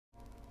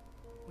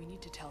We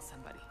need to tell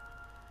somebody.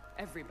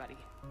 Everybody.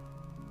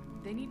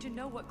 They need to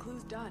know what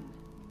Clue's done.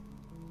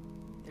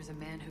 There's a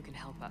man who can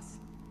help us.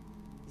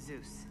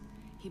 Zeus.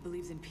 He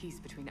believes in peace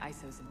between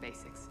ISOs and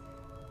basics.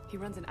 He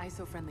runs an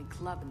ISO-friendly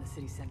club in the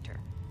city center.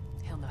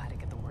 He'll know how to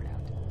get the word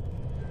out.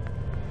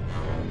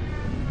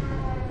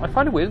 I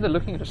find it weird they're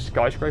looking at a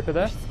skyscraper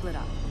there. Split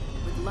up.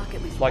 With luck,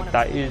 at least like one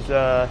that of is his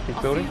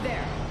I'll building. See you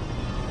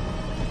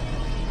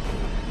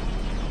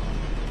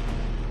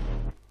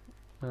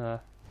there.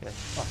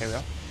 Yes. Oh, here we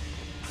are.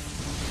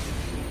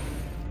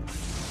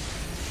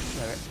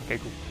 Okay,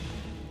 cool.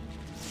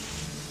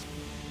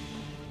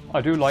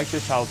 I do like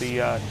this how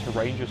the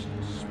terrain just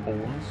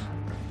spawns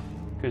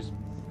because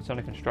it's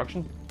under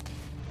construction.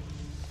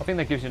 I think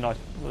that gives you a nice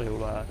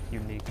little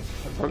unique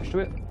approach to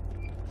it.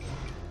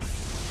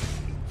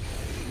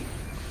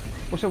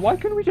 Also, why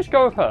couldn't we just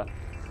go with her?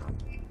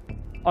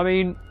 I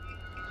mean,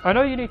 I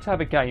know you need to have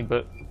a game,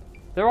 but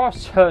there are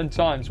certain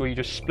times where you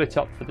just split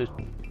up for the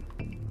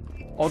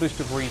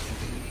oddest of reasons.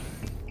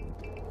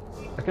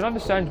 I can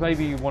understand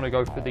maybe you want to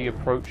go for the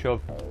approach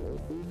of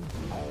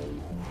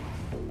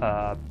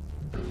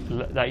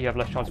that you have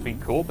less chance of being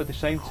caught, but at the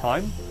same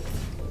time,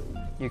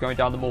 you're going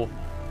down the more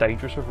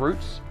dangerous of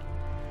routes.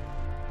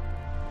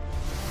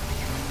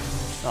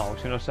 Oh, I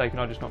was going to say, can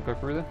I just not go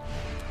through there?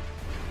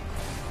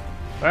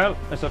 Well,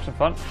 let's have some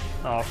fun.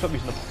 Oh, I'll stop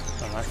using the...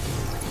 Oh, no.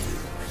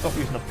 Stop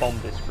using the bomb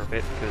disc for a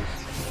bit, because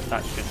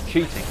that's just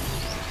cheating.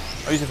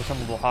 I use it for some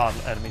of the more hard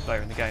enemies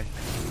later in the game.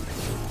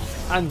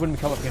 And when we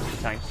come up against the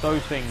tanks,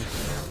 those things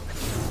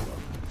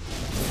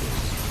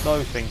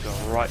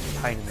are a right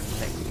pain in the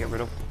neck to get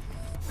rid of.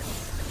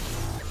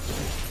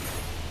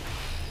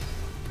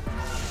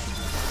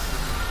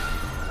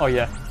 Oh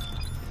yeah.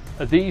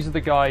 These are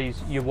the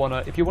guys you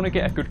wanna, if you wanna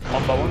get a good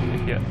combo on,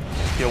 if you're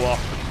skill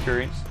after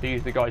experience,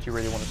 these are the guys you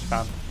really wanna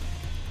spam.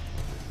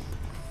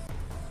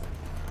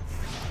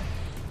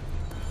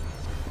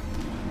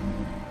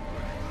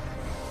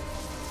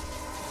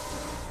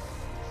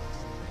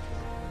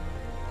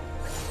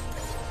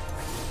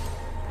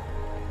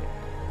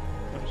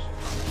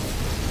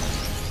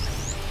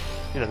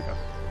 Yeah, there we go.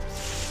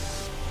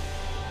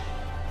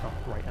 Oh,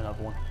 right,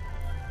 another one.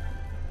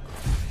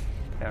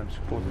 Okay, I'm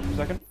just pause this for a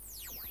second.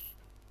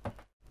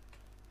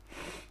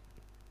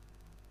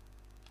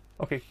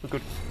 Okay, we're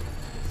good.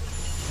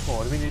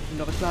 Oh, do we need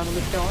another slam on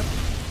this guy?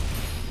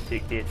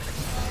 Big hit.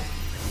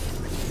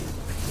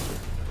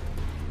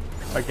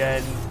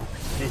 Again,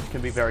 this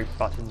can be very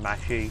button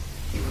mashy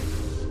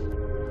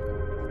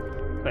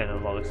in a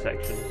lot of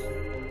sections.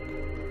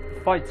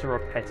 Fights are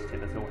repetitive,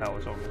 that's all how I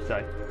was going to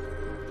say.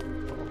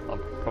 I'm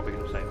probably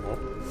going to say more.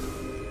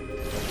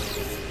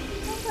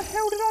 How the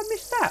hell did I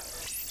miss that?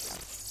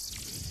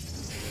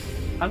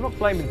 I'm not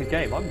blaming the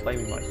game, I'm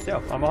blaming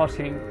myself. I'm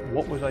asking,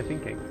 what was I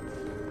thinking?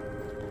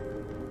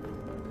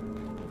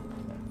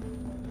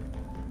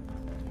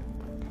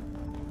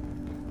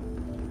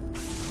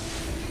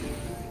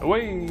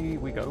 Away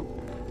we go.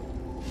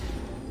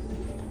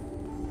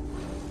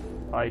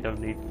 I don't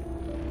need...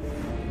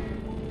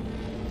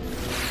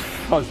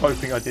 I was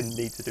hoping I didn't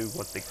need to do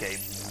what the game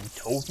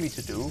told me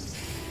to do.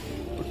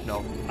 But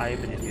no, I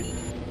am an idiot.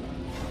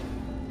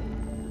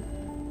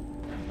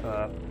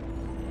 Oh,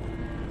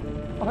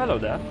 hello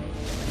there.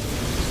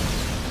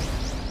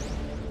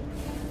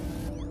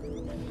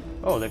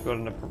 Oh, they've got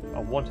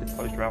a wanted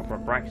poster out for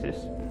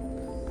Abraxas.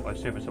 I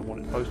assume it's a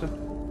wanted poster.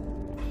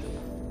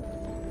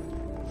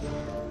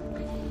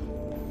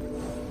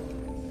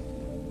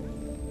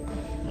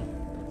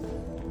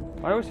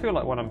 I always feel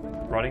like when I'm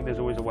running, there's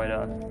always a way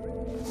to...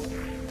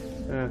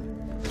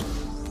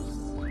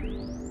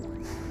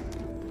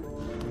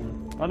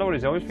 I know what it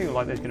is, I always feel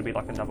like there's going to be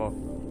like another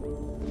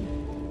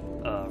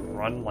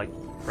run, like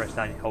press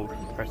down, hold,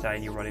 press A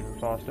and you run even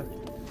faster.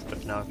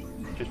 But no,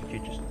 you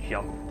just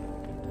jump.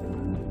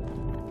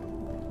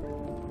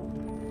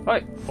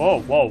 Hey!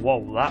 Whoa, whoa,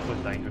 whoa, that was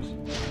dangerous.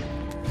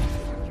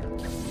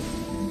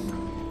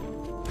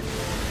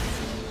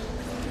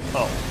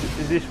 Oh,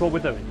 is this what we're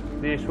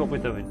doing? This is what we're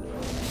doing.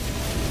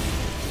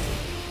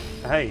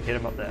 Hey, hit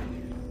him up there.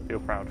 Feel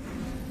proud.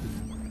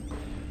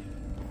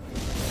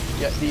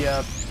 Yeah,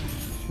 the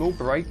small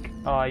break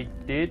I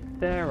did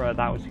there,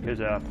 that was because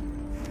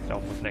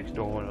someone was next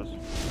door and I was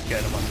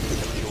scared I might pick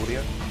up the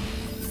audio.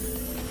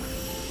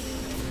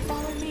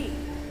 Follow me.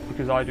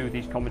 Because I do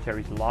these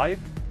commentaries live.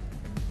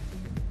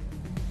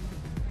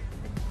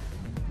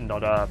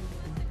 Not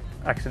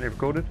accidentally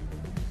recorded.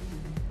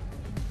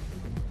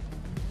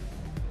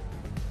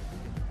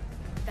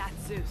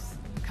 That's Zeus.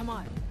 Come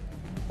on.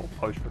 Or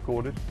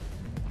post-recorded.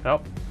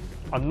 Nope.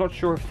 I'm not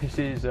sure if this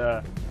is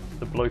the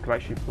bloke who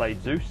actually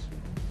played Zeus.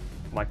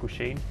 Michael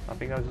Sheen, I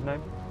think that was his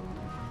name.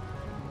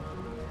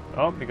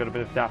 Oh, we got a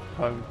bit of Daft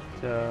Punk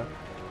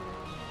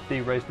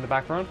Derezzed in the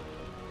background.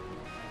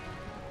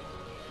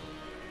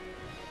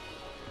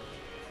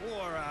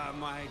 Cora,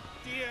 my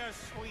dear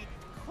sweet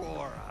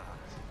Cora.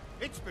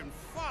 It's been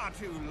far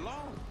too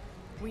long.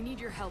 We need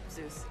your help,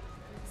 Zeus.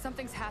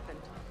 Something's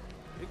happened.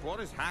 If what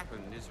has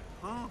happened is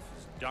half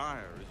as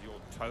dire as your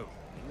tone,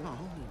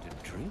 I'll need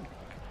a drink.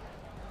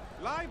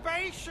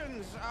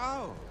 Libations!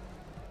 Oh.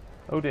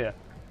 Oh dear.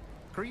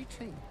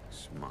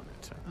 Greetings,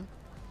 Monitor.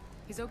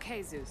 He's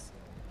okay, Zeus.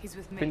 He's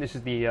with I me. think this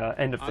is the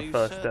end of Are the you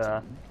first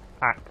certain?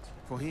 act.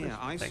 For here,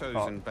 This next ISOs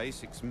part. and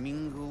basics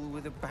mingle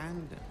with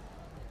abandon.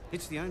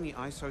 It's the only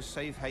ISO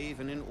safe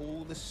haven in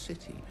all the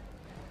city.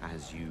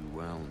 As you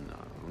well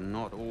know,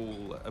 not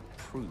all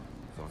approve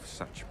of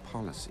such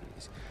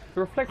policies.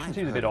 The reflection I've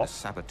seems a bit heard of off. the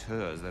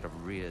saboteurs that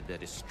have reared their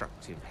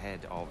destructive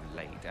head of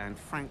late, and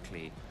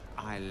frankly,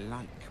 I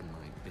like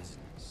my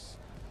business.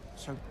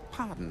 So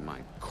pardon my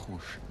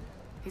caution.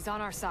 He's on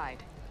our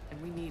side,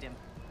 and we need him.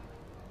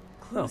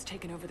 Clue's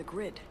taken over the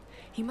grid.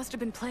 He must have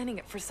been planning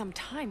it for some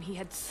time. He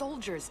had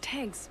soldiers,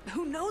 tanks,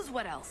 who knows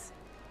what else?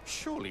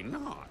 Surely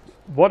not.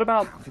 What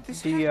about How could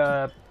this the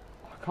happen?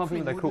 I can't think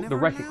what they're Would called, the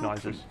never allow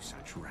recognizers. Clue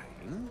such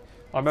reign.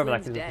 I remember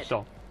that Clue's because of the dead.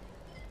 song.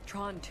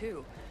 Tron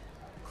too.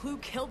 Clue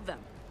killed them.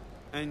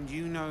 And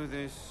you know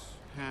this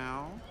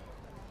how?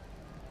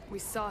 We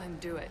saw him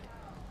do it.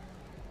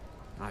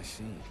 I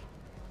see.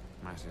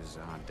 Matters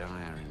are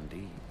dire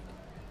indeed.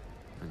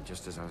 And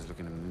just as I was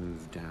looking to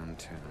move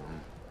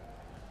downtown.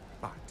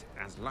 But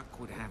as luck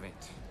would have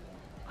it,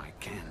 I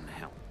can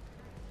help.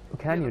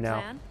 Can You you have a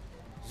now? plan?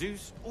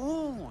 Zeus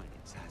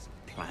always has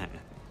a plan.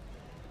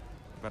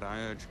 But I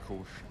urge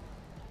caution.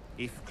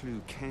 If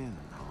Clue can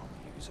harm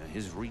user,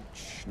 his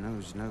reach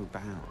knows no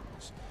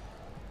bounds.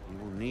 You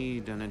will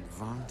need an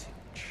advantage.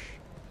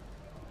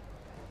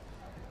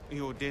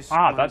 Your disc,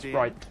 Ah, my that's dear?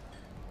 right.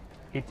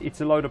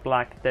 It's a load of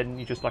black, then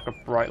you just like a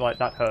bright light.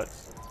 That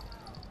hurts.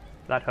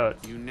 That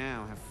hurts. You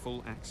now have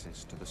full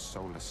access to the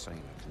Solar Sailor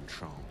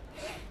control.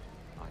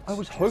 I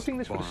was hoping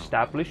this would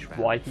establish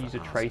why he's a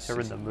traitor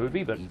in the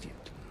movie, but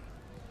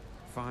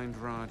Find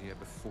Radia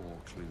before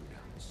Clue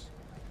does.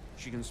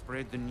 She can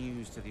spread the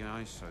news to the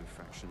ISO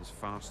factions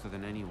faster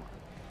than anyone,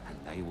 and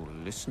they will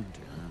listen to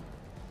her.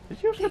 does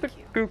he also have the Thank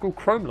you. Google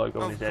Chrome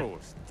logo on his Of head?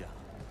 course, duh.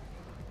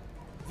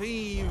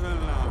 Viva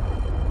la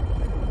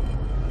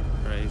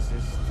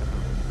racist.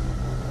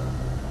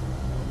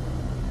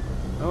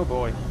 Oh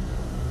boy.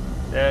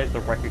 There's the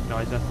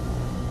recognizer.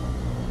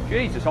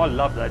 Jesus, I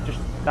love that. Just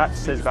that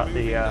says about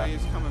the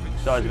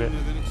size of it.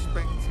 Than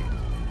expected.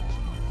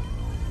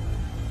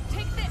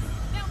 Take this!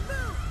 Now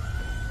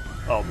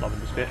move! Oh, I'm loving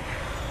this bit.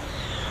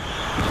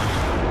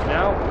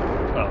 Now,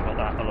 oh, not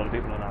that. A lot of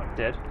people are now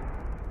dead.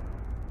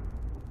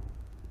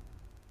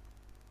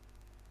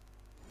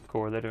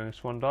 Cora, they're doing a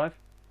swan dive.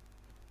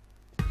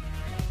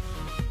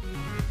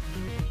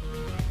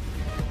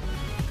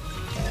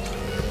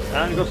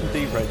 And we've got some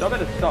Derezzed. I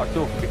better start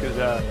talking because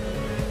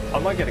I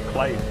might get a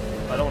claim.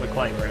 I don't want to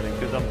claim really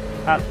because I'm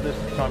at this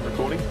time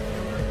recording.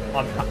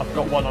 I've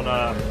got one on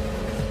a.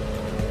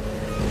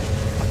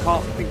 I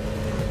can't think.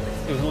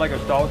 It was a Lego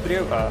Star Wars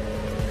video. I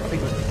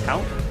think it was the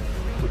Count,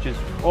 which is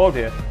oh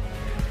dear,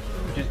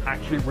 which is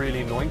actually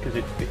really annoying because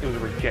it was a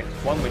rejected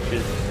one, which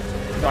is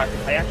I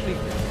actually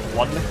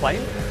won the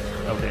claim.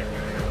 Oh dear,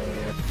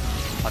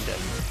 I'm dead.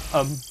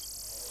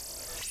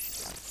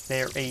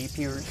 There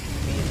appears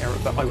to be an error,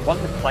 but I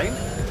won the claim,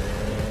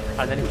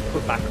 and then it was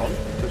put back on.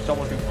 So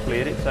someone who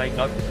cleared it saying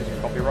no, this isn't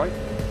copyright,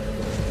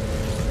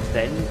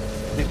 then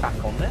put it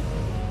back on there,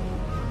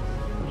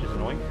 which is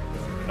annoying.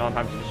 Now I'm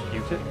having to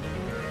dispute it.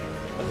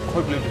 But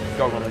hopefully it'll just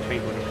go on the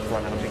change when it's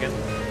run out again.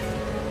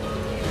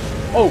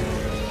 Oh,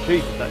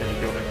 Jesus, that nearly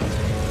killed me.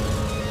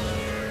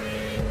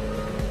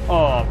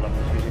 Oh, I love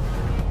this music.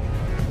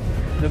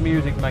 The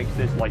music makes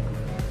this like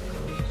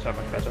so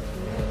much better.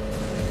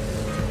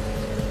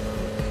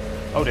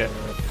 Oh dear.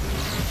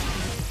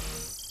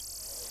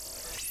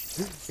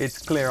 It's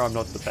clear I'm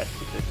not the best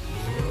at this.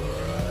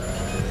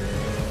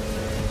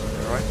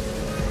 Alright.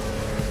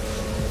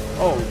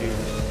 Oh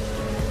Jesus.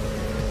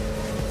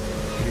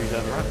 Use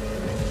that around.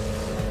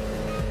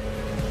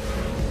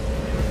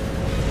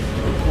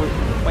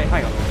 Wait,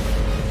 hang on.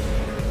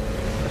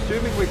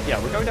 Assuming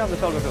we're going down the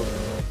side of the building.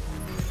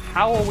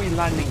 How are we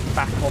landing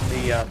back on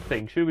the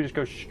thing? Should we just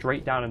go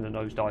straight down in the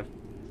nosedive?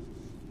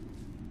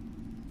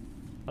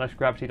 Unless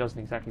gravity doesn't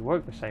exactly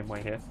work the same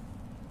way here.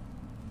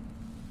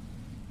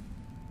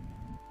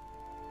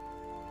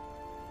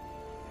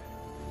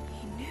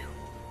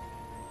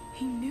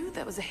 He knew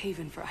that was a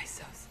haven for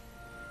ISOs.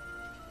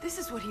 This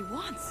is what he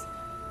wants.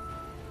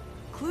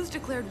 Clue's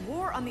declared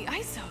war on the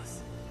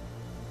ISOs.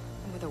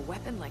 And with a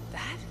weapon like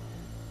that?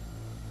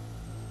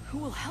 Who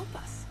will help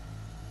us?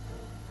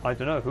 I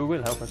don't know, who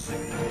will help us?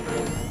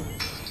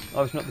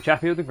 Oh, it's not the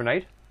chappie with the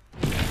grenade.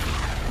 That's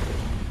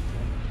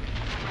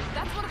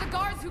one of the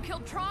guards who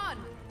killed Tron!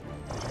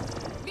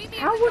 Meet me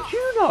How at the would dock.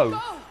 you know?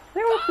 Go!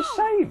 They're all the Go!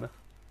 same.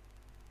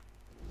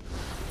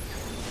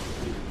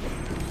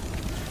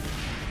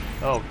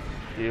 Oh,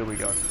 here we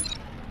go.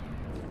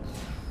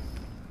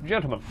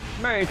 Gentlemen,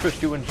 may I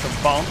interest you in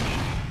some bombs?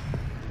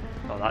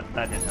 Oh, that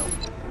didn't help.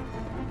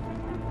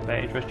 May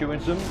I interest you in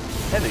some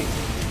heavy?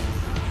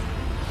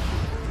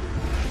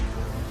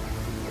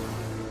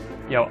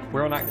 Yeah,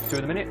 we're on Act 2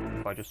 in a minute.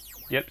 If I just,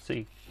 yep,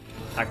 see.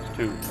 Act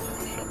 2,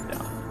 shut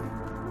down.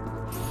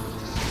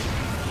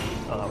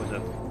 Oh, that was a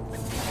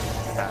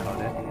bad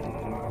idea.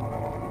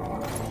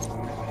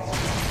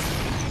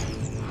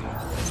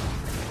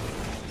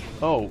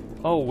 Oh,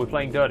 we're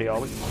playing dirty, are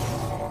we?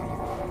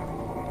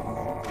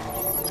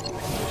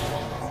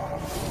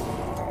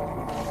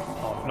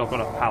 Oh, I've not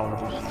got enough power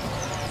levels.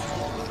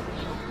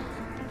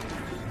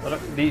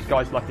 These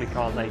guys luckily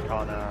can't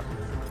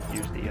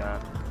use the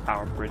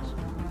power grids.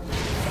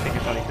 I think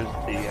it's only because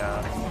the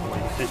way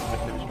the system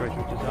administrator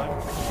is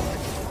designed.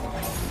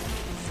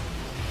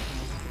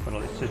 Well,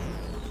 not the system,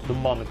 the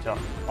monitor.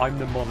 I'm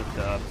the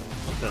monitor,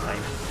 the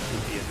name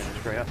is the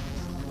administrator.